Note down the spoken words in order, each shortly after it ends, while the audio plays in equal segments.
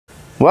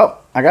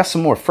Well, I got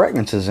some more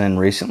fragrances in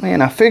recently,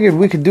 and I figured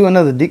we could do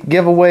another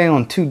giveaway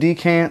on 2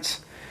 decants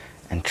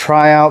and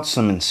try out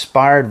some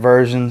inspired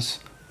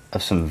versions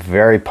of some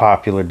very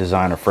popular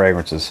designer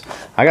fragrances.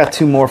 I got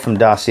 2 more from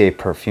Dossier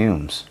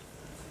Perfumes.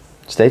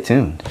 Stay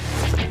tuned.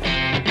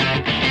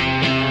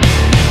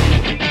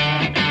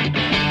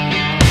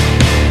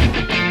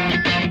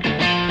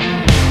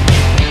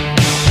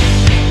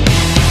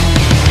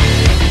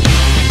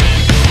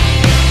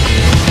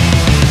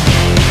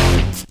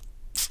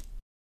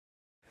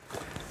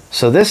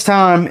 So this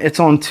time it's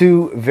on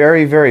 2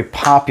 very, very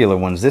popular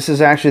ones. This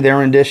is actually their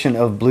rendition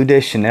of Bleu de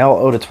Chanel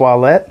Eau de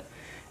Toilette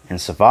and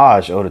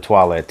Sauvage Eau de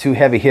Toilette. 2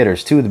 heavy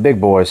hitters, 2 of the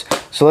big boys.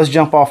 So let's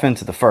jump off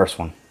into the first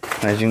one.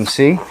 As you can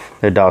see,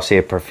 the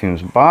Dossier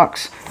Perfumes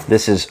box.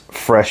 This is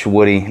Fresh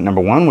Woody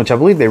 #1, which I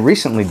believe they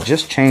recently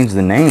just changed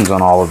the names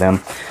on all of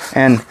them.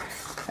 And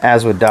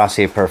as with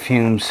Dossier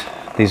Perfumes,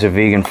 these are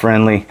vegan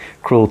friendly,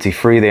 cruelty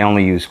free. They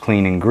only use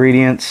clean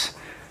ingredients.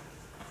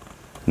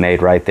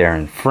 Made right there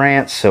in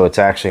France, so it's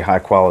actually high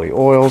quality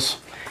oils.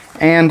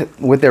 And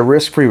with their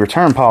risk-free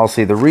return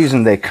policy, the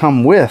reason they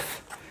come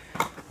with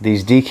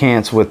these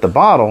decants with the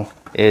bottle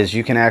is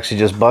you can actually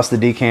just bust the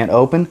decant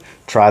open,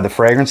 try the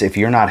fragrance. If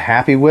you're not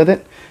happy with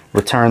it,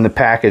 return the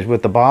package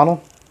with the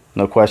bottle,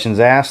 no questions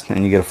asked,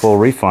 and you get a full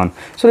refund.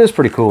 So it is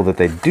pretty cool that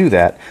they do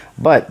that.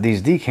 But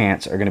these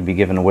decants are going to be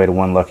given away to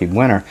 1 lucky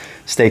winner.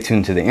 Stay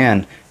tuned to the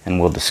end and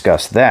we'll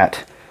discuss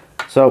that.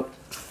 So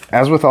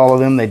as with all of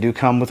them, they do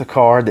come with a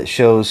card that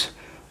shows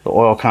the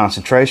oil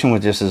concentration,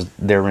 which this is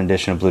their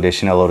rendition of Bleu de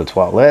Chanel Eau de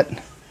Toilette.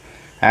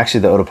 Actually,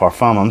 the Eau de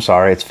Parfum, I'm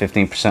sorry, it's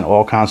 15%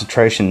 oil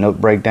concentration, note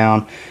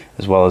breakdown,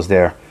 as well as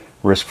their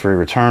risk-free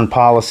return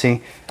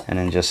policy, and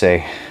then just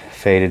a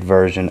faded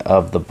version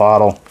of the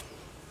bottle.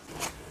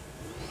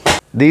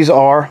 These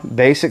are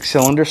basic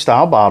cylinder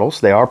style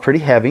bottles. They are pretty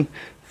heavy,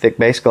 thick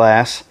base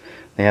glass.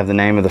 They have the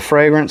name of the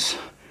fragrance,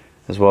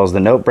 as well as the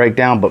note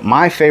breakdown. But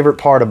my favorite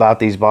part about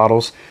these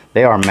bottles,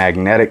 they are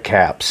magnetic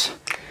caps.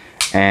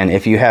 And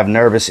if you have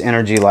nervous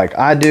energy like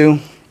I do,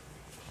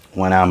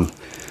 when I'm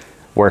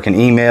working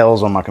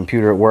emails on my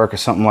computer at work or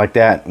something like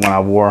that, when I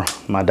wore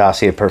my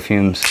Dossier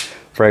Perfumes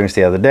fragrance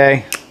the other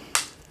day,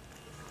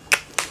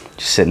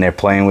 just sitting there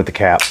playing with the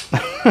cap.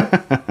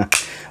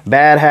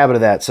 Bad habit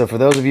of that. So for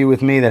those of you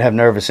with me that have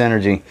nervous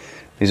energy,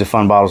 these are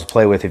fun bottles to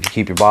play with if you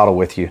keep your bottle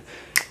with you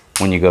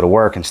when you go to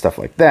work and stuff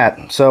like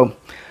that. So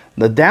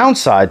the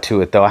downside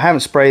to it, though, I haven't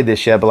sprayed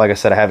this yet, but like I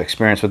said, I have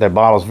experience with their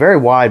bottles. Very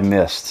wide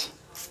mists.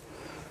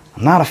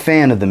 I'm not a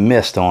fan of the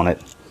mist on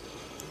it.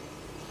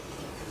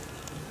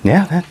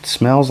 Yeah, that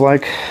smells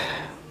like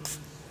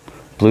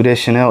Bleu de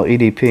Chanel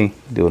EDP.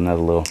 Do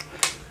another little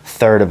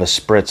 1/3 of a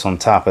spritz on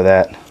top of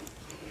that.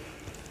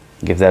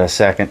 Give that a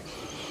second.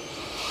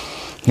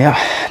 Yeah,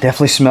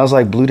 definitely smells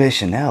like Bleu de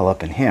Chanel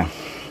up in here.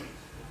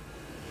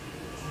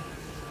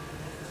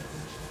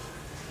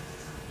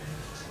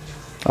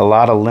 A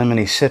lot of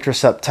lemony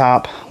citrus up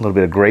top, a little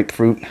bit of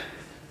grapefruit.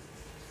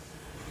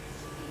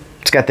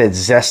 It's got that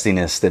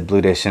zestiness that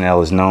Bleu de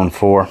Chanel is known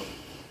for.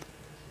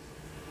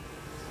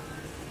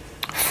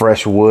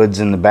 Fresh woods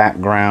in the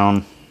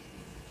background.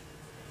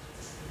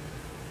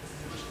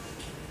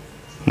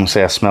 I'm gonna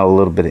say I smell a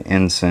little bit of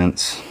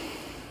incense.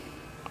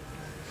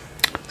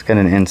 It's got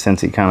an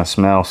incensey kind of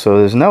smell. So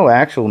there's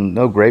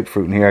no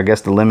grapefruit in here. I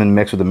guess the lemon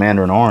mixed with the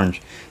mandarin orange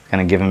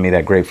kind of giving me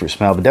that grapefruit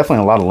smell, but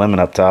definitely a lot of lemon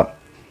up top.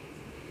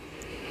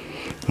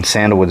 And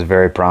sandalwood's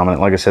very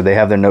prominent. Like I said, they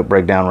have their note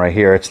breakdown right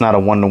here. It's not a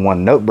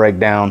 1-to-1 note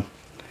breakdown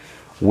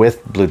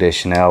with Bleu de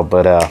Chanel,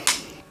 but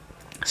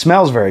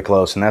smells very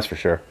close, and that's for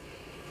sure.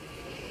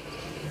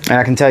 And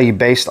I can tell you,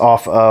 based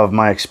off of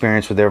my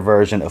experience with their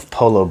version of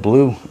Polo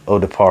Bleu Eau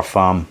de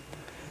Parfum,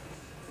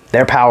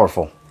 they're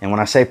powerful. And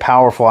when I say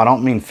powerful, I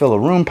don't mean fill a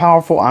room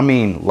powerful. I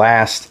mean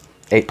last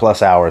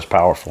 8+ hours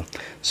powerful.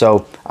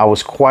 So I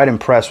was quite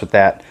impressed with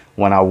that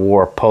when I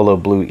wore Polo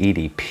Bleu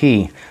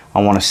EDP.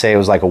 I want to say it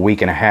was like a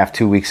week and a half,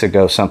 2 weeks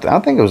ago, something. I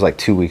think it was like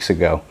 2 weeks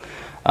ago.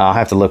 I'll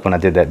have to look when I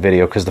did that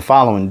video, because the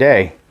following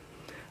day,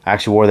 I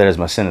actually wore that as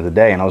my scent of the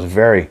day, and I was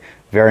very,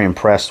 very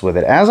impressed with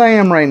it, as I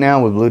am right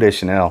now with Bleu de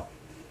Chanel.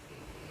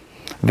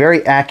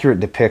 Very accurate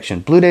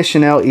depiction. Bleu de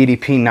Chanel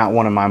EDP, not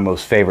one of my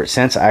most favorite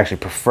scents. I actually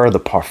prefer the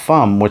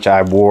Parfum, which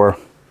I wore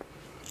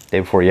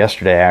day before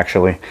yesterday,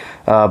 actually.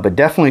 But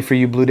definitely for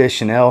you Bleu de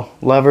Chanel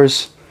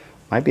lovers,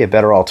 might be a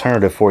better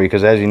alternative for you,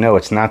 because as you know,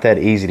 it's not that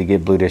easy to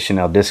get Bleu de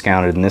Chanel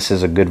discounted, and this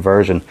is a good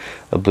version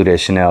of Bleu de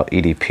Chanel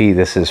EDP.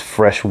 This is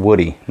Fresh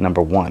Woody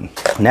 #1.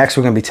 Next,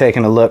 we're going to be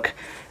taking a look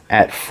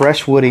at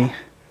Fresh Woody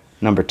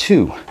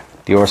 #2,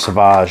 Dior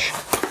Sauvage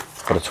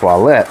Eau de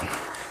Toilette.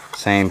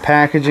 Same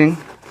packaging,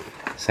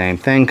 same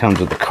thing, comes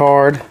with the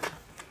card,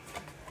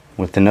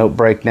 with the note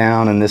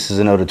breakdown, and this is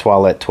an Eau de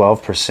Toilette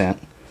 12%.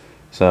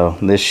 So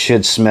this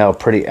should smell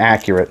pretty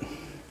accurate.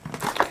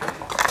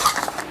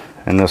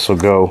 And this will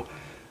go,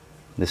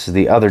 this is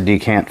the other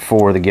decant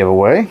for the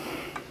giveaway.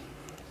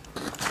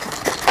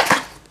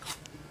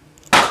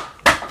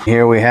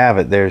 Here we have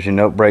it. There's your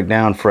note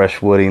breakdown,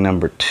 Fresh Woody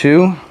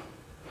 #2.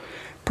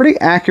 Pretty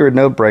accurate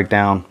note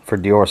breakdown for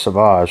Dior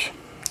Sauvage.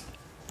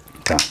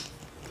 Okay.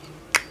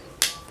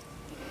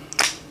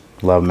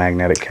 Love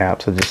magnetic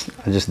caps.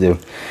 I just do.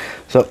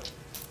 So,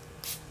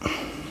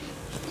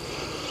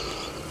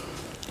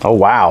 oh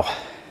wow,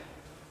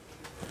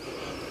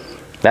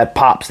 that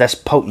pops. That's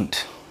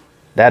potent.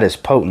 That is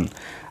potent.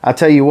 I'll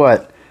tell you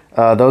what.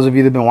 Those of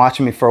you that have been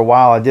watching me for a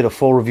while, I did a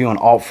full review on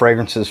alt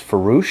fragrances for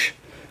Fraiche,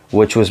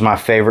 which was my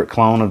favorite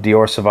clone of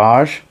Dior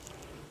Sauvage.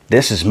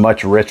 This is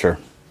much richer.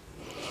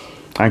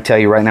 I can tell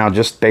you right now,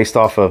 just based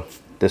off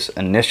of this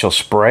initial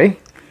spray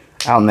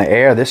out in the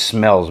air, this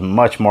smells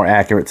much more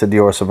accurate to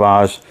Dior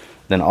Sauvage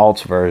than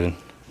Alt's version.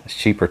 It's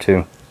cheaper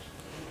too.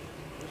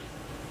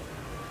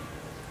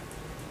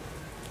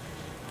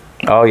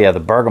 Oh yeah, the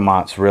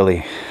bergamot's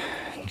really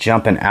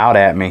jumping out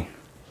at me.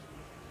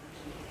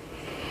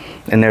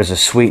 And there's a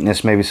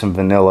sweetness, maybe some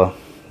vanilla.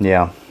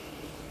 Yeah.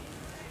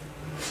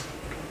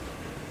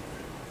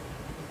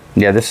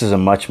 Yeah, this is a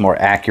much more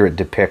accurate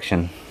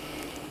depiction.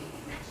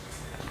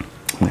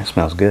 It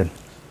smells good.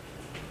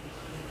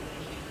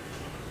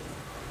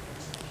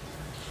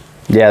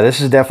 Yeah,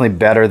 this is definitely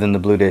better than the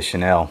Bleu de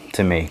Chanel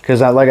to me. Because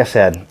like I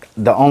said,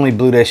 the only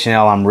Bleu de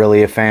Chanel I'm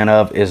really a fan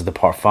of is the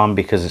Parfum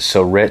because it's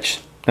so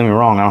rich. Don't get me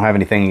wrong, I don't have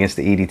anything against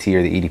the EDT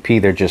or the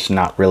EDP. They're just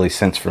not really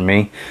scents for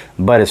me.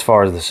 But as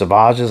far as the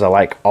Sauvages, I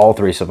like all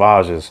three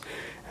Sauvages.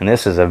 And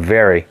this is a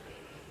very,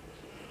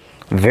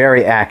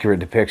 very accurate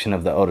depiction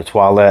of the Eau de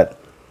Toilette.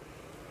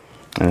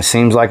 And it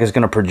seems like it's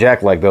going to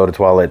project like the Eau de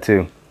Toilette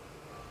too.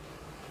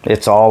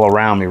 It's all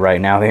around me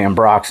right now, the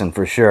Ambroxan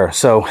for sure.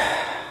 So,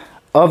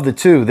 of the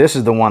two, this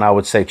is the one I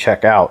would say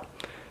check out.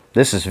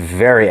 This is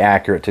very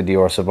accurate to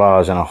Dior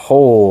Sauvage and a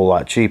whole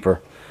lot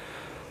cheaper.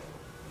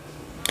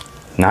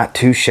 Not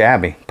too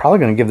shabby. Probably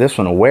going to give this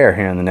one a wear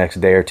here in the next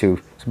day or two.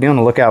 So be on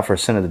the lookout for a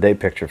scent of the day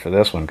picture for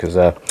this one, because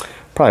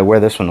probably wear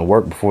this one to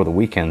work before the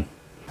weekend.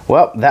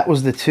 Well, that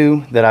was the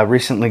two that I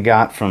recently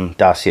got from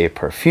Dossier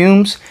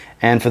Perfumes.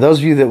 And for those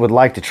of you that would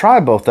like to try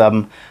both of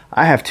them,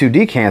 I have two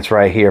decants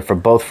right here for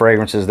both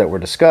fragrances that were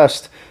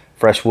discussed.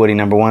 Fresh Woody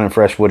 #1 and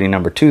Fresh Woody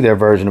 #2, their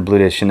version of Bleu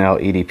de Chanel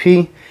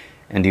EDP,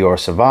 and Dior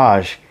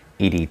Sauvage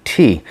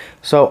EDT.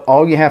 So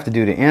all you have to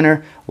do to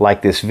enter,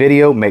 like this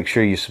video, make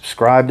sure you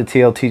subscribe to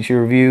TLTG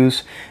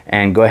Reviews,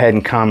 and go ahead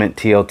and comment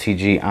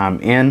TLTG I'm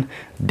in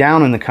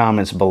down in the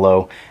comments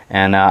below.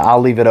 And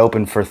I'll leave it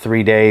open for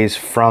 3 days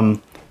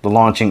from the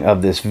launching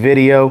of this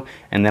video,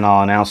 and then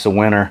I'll announce the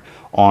winner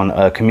on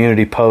a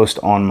community post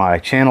on my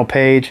channel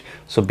page.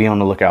 So be on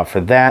the lookout for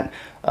that.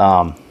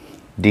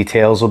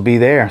 Details will be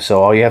there.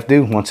 So all you have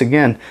to do, once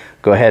again,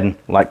 go ahead and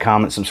like,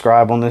 comment,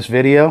 subscribe on this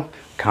video.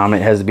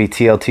 Comment has to be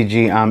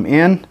TLTG I'm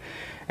in,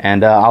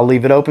 and I'll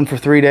leave it open for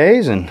 3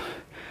 days, and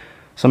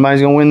somebody's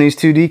gonna win these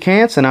two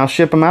decants, and I'll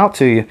ship them out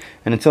to you.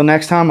 And until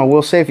next time, I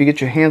will say, if you get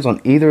your hands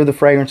on either of the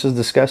fragrances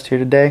discussed here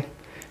today,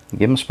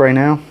 give them a spray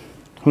now.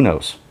 Who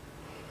knows?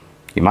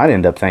 You might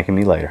end up thanking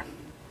me later.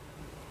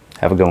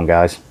 Have a good one,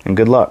 guys, and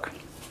good luck.